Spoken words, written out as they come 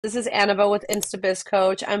This is Annabelle with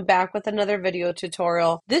InstaBizCoach. I'm back with another video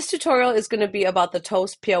tutorial. This tutorial is going to be about the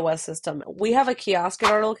Toast POS system. We have a kiosk in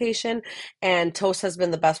our location, and Toast has been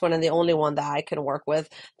the best one and the only one that I can work with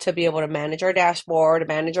to be able to manage our dashboard,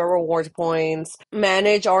 manage our rewards points,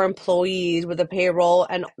 manage our employees with the payroll,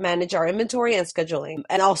 and manage our inventory and scheduling.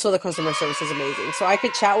 And also the customer service is amazing. So I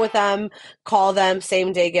could chat with them, call them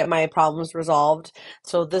same day, get my problems resolved.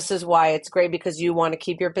 So this is why it's great, because you want to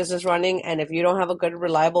keep your business running, and if you don't have a good,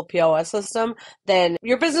 reliable POS system, then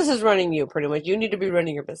your business is running you pretty much. You need to be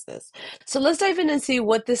running your business. So let's dive in and see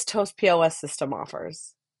what this Toast POS system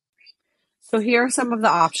offers. So here are some of the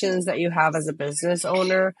options that you have as a business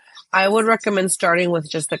owner. I would recommend starting with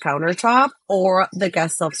just the countertop or the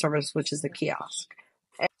guest self-service, which is the kiosk.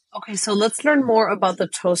 Okay, so let's learn more about the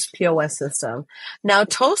Toast POS system. Now,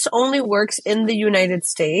 Toast only works in the United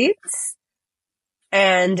States,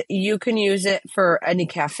 and you can use it for any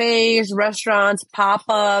cafes, restaurants,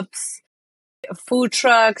 pop-ups, food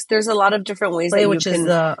trucks. There's a lot of different ways that you can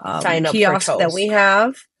sign up for kiosk Toast. that we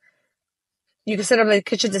have. You can set up like a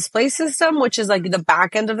kitchen display system, which is like the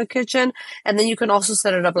back end of the kitchen. And then you can also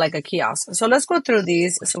set it up like a kiosk. So let's go through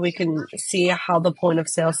these so we can see how the point of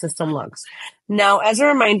sale system looks. Now, as a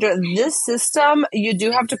reminder, this system, you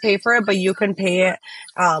do have to pay for it, but you can pay it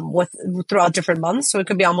throughout different months. So it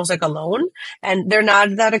could be almost like a loan. And they're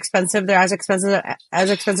not that expensive. They're as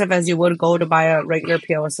expensive as you would go to buy a regular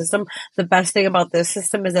POS system. The best thing about this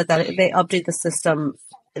system is that they update the system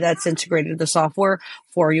that's integrated the software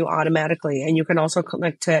for you automatically, and you can also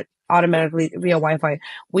connect to it automatically via Wi-Fi.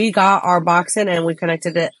 We got our box in and we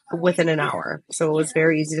connected it within an hour, so it was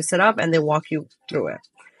very easy to set up, and they walk you through it.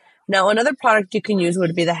 Now, another product you can use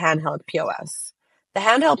would be the handheld POS. The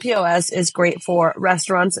handheld POS is great for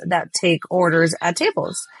restaurants that take orders at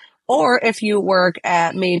tables, or if you work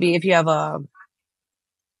at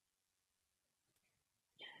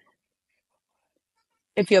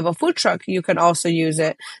if you have a food truck, you can also use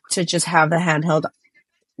it to just have the handheld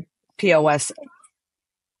POS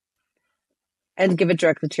and give it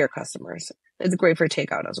directly to your customers. It's great for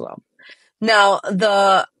takeout as well. Now,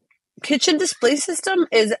 the kitchen display system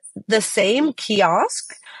is the same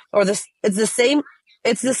kiosk, it's the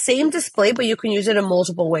same display, but you can use it in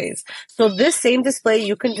multiple ways. So this same display,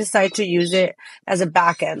 you can decide to use it as a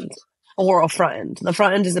back end or a front end. The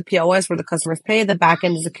front end is the POS where the customers pay. The back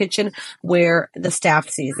end is the kitchen where the staff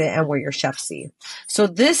sees it and where your chefs see. So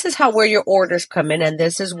this is where your orders come in, and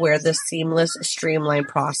this is where the seamless streamline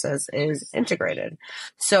process is integrated.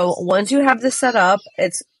 So once you have this set up,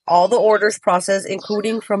 it's all the orders processed,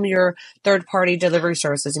 including from your third-party delivery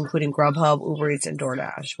services, including Grubhub, Uber Eats, and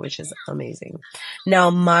DoorDash, which is amazing. Now,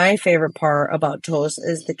 my favorite part about Toast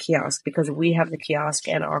is the kiosk, because we have the kiosk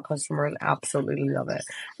and our customers absolutely love it.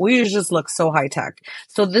 We just look so high-tech.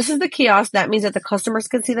 So this is the kiosk. That means that the customers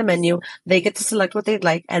can see the menu, they get to select what they'd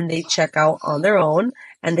like, and they check out on their own,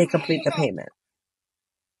 and they complete the payment.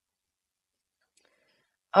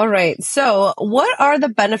 All right. So what are the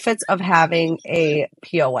benefits of having a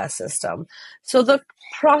POS system? So the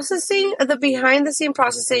behind the scene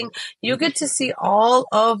processing, you get to see all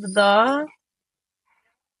of the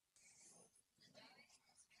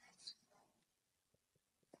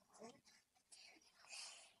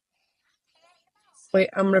Wait,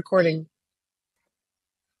 I'm recording.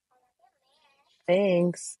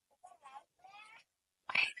 Thanks.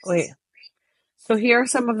 Wait. So here are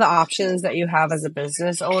some of the options that you have as a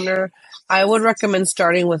business owner. I would recommend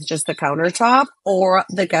starting with just the countertop or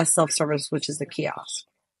the guest self-service, which is the kiosk.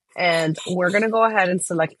 And we're going to go ahead and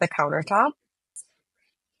select the countertop.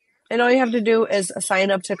 And all you have to do is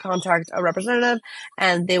sign up to contact a representative,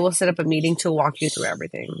 and they will set up a meeting to walk you through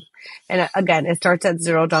everything. And again, it starts at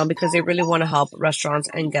 $0 because they really want to help restaurants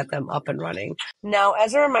and get them up and running. Now,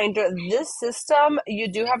 as a reminder, this system, you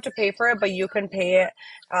do have to pay for it, but you can pay it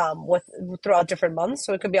throughout different months.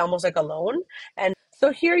 So it could be almost like a loan. And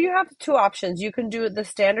so here you have two options. You can do the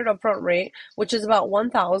standard upfront rate, which is about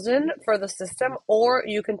 $1,000 for the system, or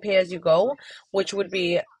you can pay as you go, which would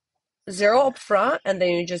be zero up front, and then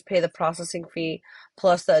you just pay the processing fee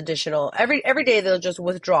plus the additional. Every day they'll just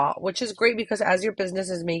withdraw, which is great because as your business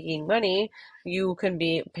is making money, you can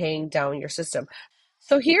be paying down your system.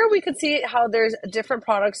 So here we can see how there's different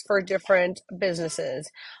products for different businesses.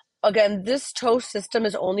 Again, this Toast system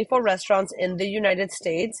is only for restaurants in the United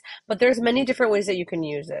States, but there's many different ways that you can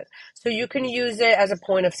use it. So you can use it as a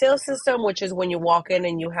point of sale system, which is when you walk in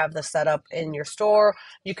and you have the setup in your store.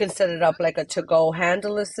 You can set it up like a to-go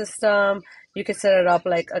handleless system. You can set it up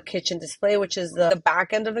like a kitchen display, which is the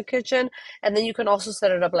back end of the kitchen. And then you can also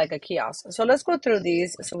set it up like a kiosk. So let's go through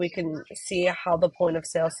these so we can see how the point of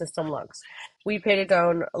sale system looks. We paid it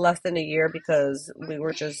down less than a year because we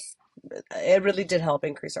were just, it really did help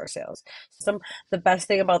increase our sales. The best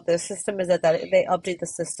thing about this system is that they update the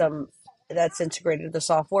system that's integrated to the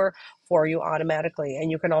software for you automatically, and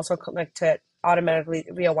you can also connect to it automatically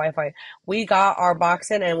via Wi-Fi. We got our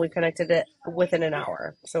box in and we connected it within an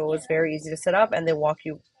hour, so it was very easy to set up, and they walk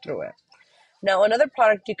you through it. Now, another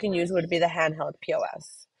product you can use would be the handheld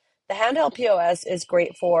POS. The handheld POS is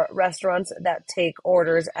great for restaurants that take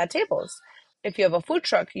orders at tables. If you have a food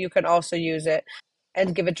truck, you can also use it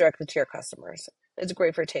and give it directly to your customers. It's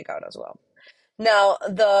great for takeout as well. Now,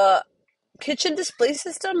 the kitchen display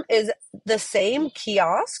system is the same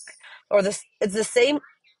kiosk, or this it's the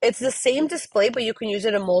same display, but you can use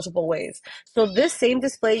it in multiple ways. So this same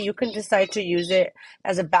display, you can decide to use it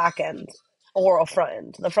as a back end or a front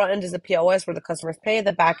end. The front end is the POS where the customers pay.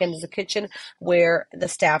 The back end is the kitchen where the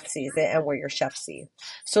staff sees it and where your chefs see.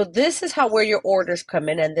 So this is how where your orders come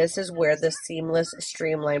in, and this is where the seamless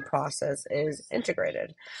streamline process is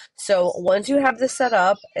integrated. So once you have this set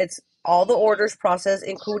up, it's all the orders processed,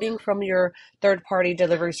 including from your third-party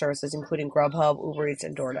delivery services, including Grubhub, Uber Eats,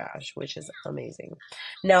 and DoorDash, which is amazing.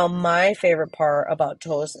 Now, my favorite part about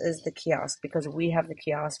Toast is the kiosk, because we have the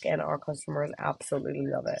kiosk and our customers absolutely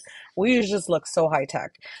love it. We just look so high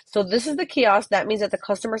tech. So this is the kiosk. That means that the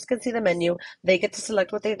customers can see the menu, they get to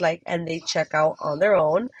select what they'd like, and they check out on their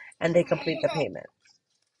own, and they complete the payment.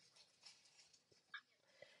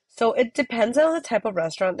 So it depends on the type of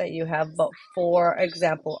restaurant that you have, but for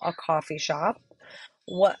example, a coffee shop,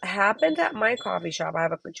 what happened at my coffee shop, I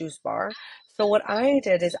have a juice bar. So what I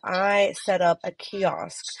did is I set up a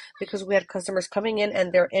kiosk because we had customers coming in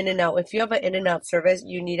and they're in and out. If you have an in and out service,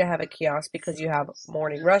 you need to have a kiosk because you have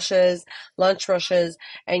morning rushes, lunch rushes,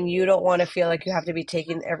 and you don't want to feel like you have to be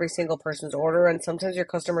taking every single person's order. And sometimes your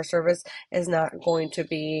customer service is not going to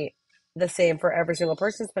be the same for every single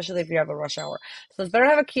person, especially if you have a rush hour. So it's better to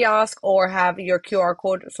have a kiosk or have your QR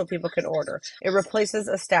code so people can order. It replaces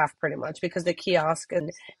a staff pretty much because the kiosk,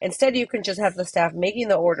 and instead you can just have the staff making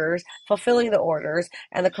the orders, fulfilling the orders,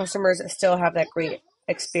 and the customers still have that great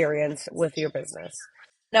experience with your business.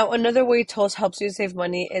 Now, another way Toast helps you save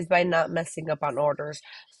money is by not messing up on orders.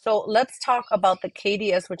 So let's talk about the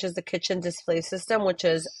KDS, which is the kitchen display system, which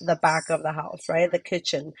is the back of the house, right? The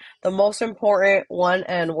kitchen, the most important one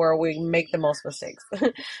and where we make the most mistakes.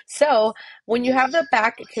 So when you have the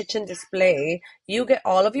back kitchen display, you get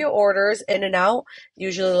all of your orders in and out,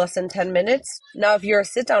 usually less than 10 minutes. Now, if you're a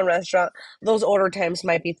sit-down restaurant, those order times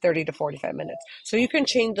might be 30 to 45 minutes. So you can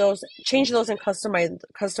change those and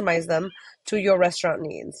customize them to your restaurant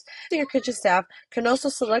needs. Your kitchen staff can also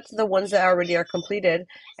select the ones that already are completed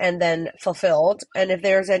and then fulfilled. And if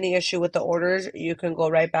there's any issue with the orders, you can go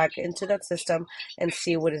right back into that system and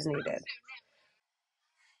see what is needed.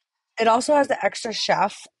 It also has the extra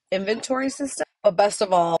chef inventory system, but best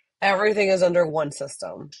of all, everything is under one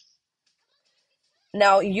system.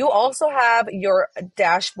 Now, you also have your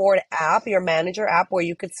dashboard app, your manager app, where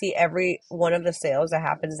you could see every one of the sales that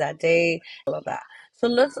happens that day, all of that. So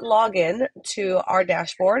let's log in to our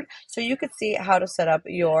dashboard so you could see how to set up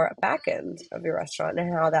your back end of your restaurant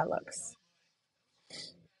and how that looks.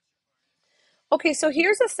 Okay, so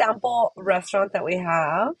here's a sample restaurant that we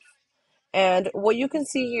have. And what you can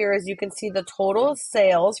see here is you can see the total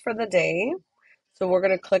sales for the day. So we're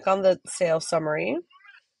going to click on the sales summary.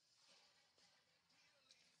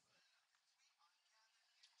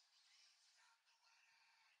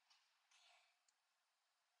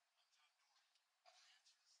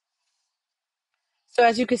 So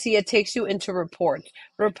as you can see, it takes you into report.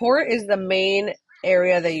 Report is the main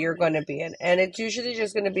area that you're going to be in. And it's usually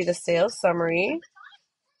just going to be the sales summary.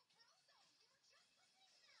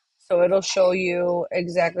 So it'll show you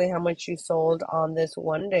exactly how much you sold on this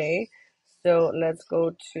one day. So let's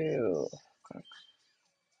go to,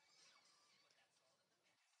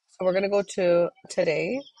 so we're going to go to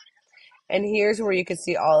today. And here's where you can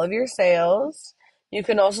see all of your sales. You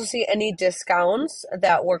can also see any discounts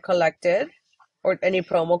that were collected or any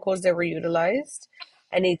promo codes that were utilized,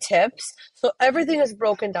 any tips. So everything is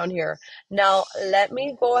broken down here. Now, let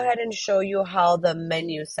me go ahead and show you how the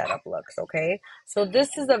menu setup looks, okay? So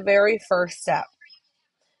this is the very first step.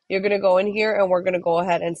 You're going to go in here and we're going to go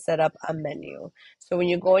ahead and set up a menu. So when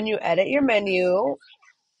you go and you edit your menu,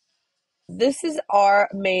 this is our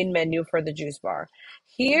main menu for the juice bar.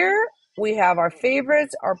 Here we have our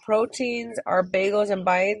favorites, our proteins, our bagels and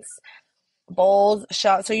bites, bowls,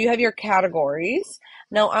 shots. So you have your categories.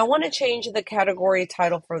 Now I want to change the category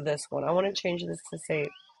title for this one. I want to change this to say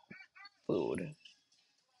food.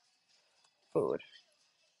 Food.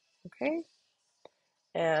 Okay.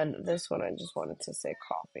 And this one, I just wanted to say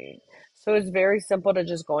coffee. So it's very simple to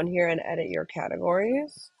just go in here and edit your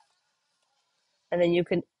categories. And then you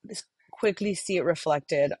can quickly see it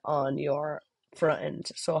reflected on your front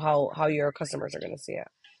end. So how your customers are going to see it.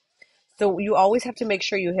 So you always have to make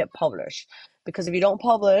sure you hit publish, because if you don't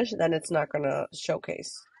publish, then it's not going to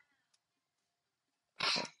showcase.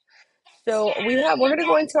 So we're gonna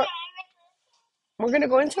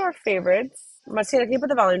go into our favorites. Marcela, can you put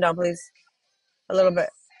the volume down, please? A little bit.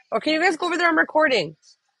 Or can you guys go over there? I'm recording.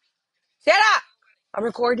 Sarah! I'm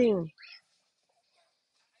recording.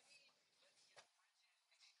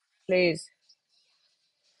 Please.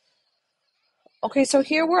 Okay, so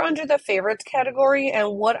here we're under the favorites category,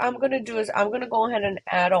 and what I'm gonna do is I'm gonna go ahead and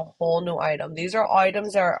add a whole new item. These are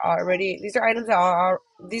items that are already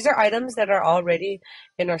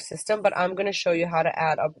in our system, but I'm gonna show you how to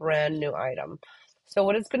add a brand new item. So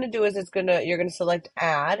what it's gonna do is you're gonna select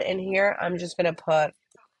add, and here I'm just gonna put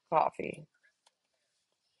coffee.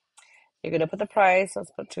 You're gonna put the price, let's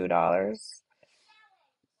put $2,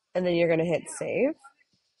 and then you're gonna hit save.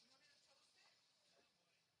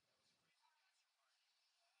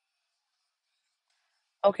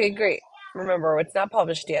 Okay, great. Remember, it's not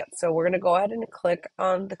published yet, so we're going to go ahead and click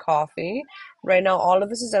on the coffee. Right now, all of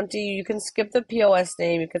this is empty. You can skip the POS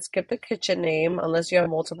name. You can skip the kitchen name unless you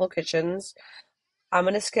have multiple kitchens. I'm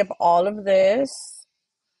going to skip all of this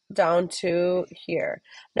down to here.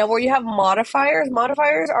 Now, where you have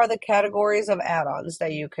modifiers are the categories of add-ons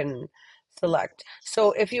that you can select.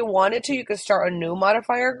 So if you wanted to, you could start a new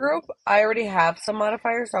modifier group. I already have some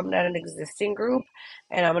modifiers, so I'm at an existing group,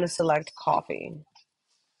 and I'm going to select coffee.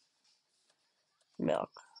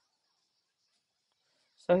 Milk.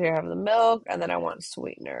 So here I have the milk, and then I want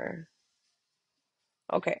sweetener.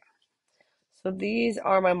 Okay, so these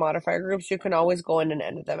are my modifier groups. You can always go in and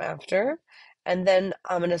edit them after. And then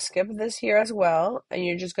I'm going to skip this here as well, and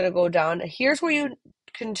you're just going to go down. Here's where you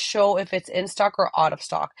can show if it's in stock or out of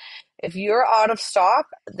stock. If you're out of stock,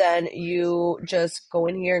 then you just go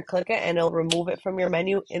in here and click it, and it'll remove it from your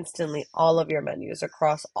menu instantly, all of your menus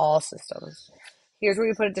across all systems. Here's where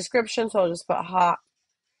you put a description, so I'll just put hot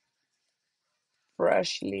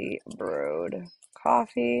freshly brewed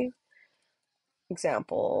coffee,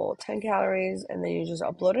 example 10 calories, and then you just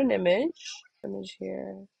upload an image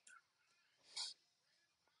here,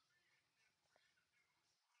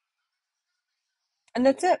 and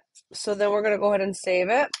that's it. So then we're going to go ahead and save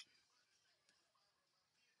it,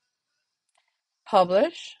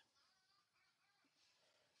 publish,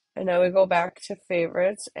 and now we go back to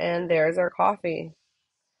favorites, and there's our coffee.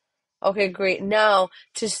 Okay, great. Now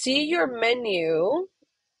to see your menu,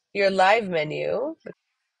 your live menu,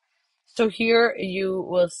 so here you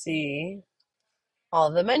will see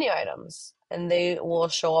all the menu items, and they will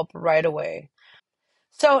show up right away.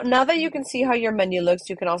 So now that you can see how your menu looks,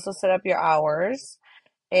 you can also set up your hours.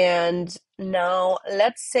 And now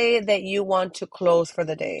let's say that you want to close for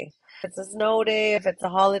the day. If it's a snow day, if it's a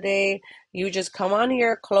holiday, you just come on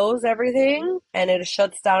here, close everything, and it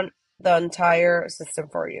shuts down the entire system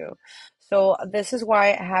for you. So this is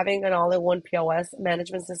why having an all-in-one POS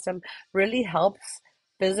management system really helps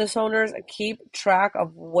business owners keep track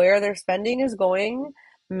of where their spending is going,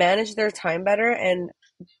 manage their time better, and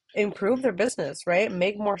improve their business, right?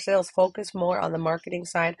 Make more sales, focus more on the marketing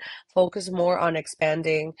side, focus more on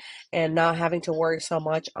expanding and not having to worry so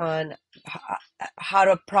much on how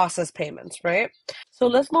to process payments, right? So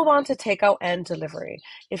let's move on to takeout and delivery.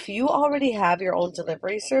 If you already have your own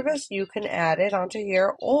delivery service, you can add it onto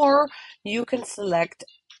here, or you can select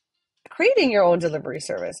creating your own delivery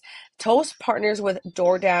service. Toast partners with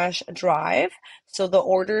DoorDash Drive, so the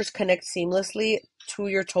orders connect seamlessly to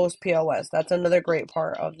your Toast POS. That's another great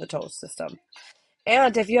part of the Toast system.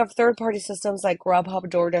 And if you have third-party systems like Grubhub,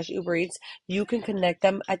 DoorDash, Uber Eats, you can connect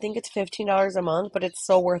them. I think it's $15 a month, but it's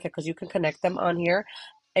so worth it because you can connect them on here.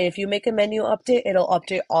 And if you make a menu update, it'll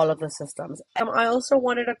update all of the systems. I also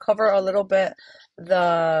wanted to cover a little bit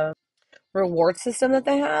the reward system that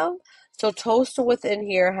they have. So Toast within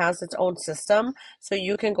here has its own system. So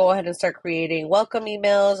you can go ahead and start creating welcome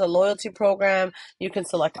emails, a loyalty program. You can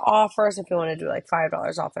select offers if you want to do like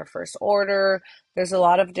 $5 off their first order. There's a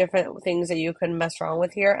lot of different things that you can mess around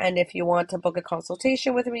with here. And if you want to book a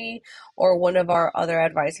consultation with me or one of our other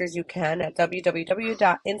advisors, you can at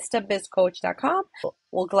www.instabizcoach.com.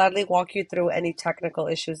 We'll gladly walk you through any technical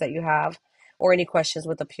issues that you have or any questions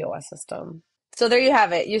with the POS system. So there you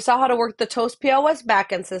have it. You saw how to work the Toast POS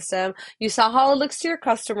backend system. You saw how it looks to your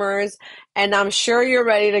customers, and I'm sure you're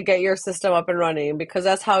ready to get your system up and running because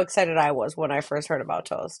that's how excited I was when I first heard about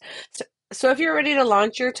Toast. So if you're ready to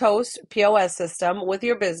launch your Toast POS system with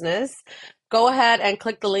your business, go ahead and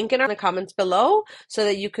click the link in the comments below so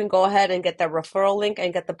that you can go ahead and get that referral link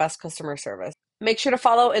and get the best customer service. Make sure to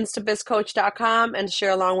follow instabizcoach.com and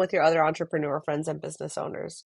share along with your other entrepreneur friends and business owners.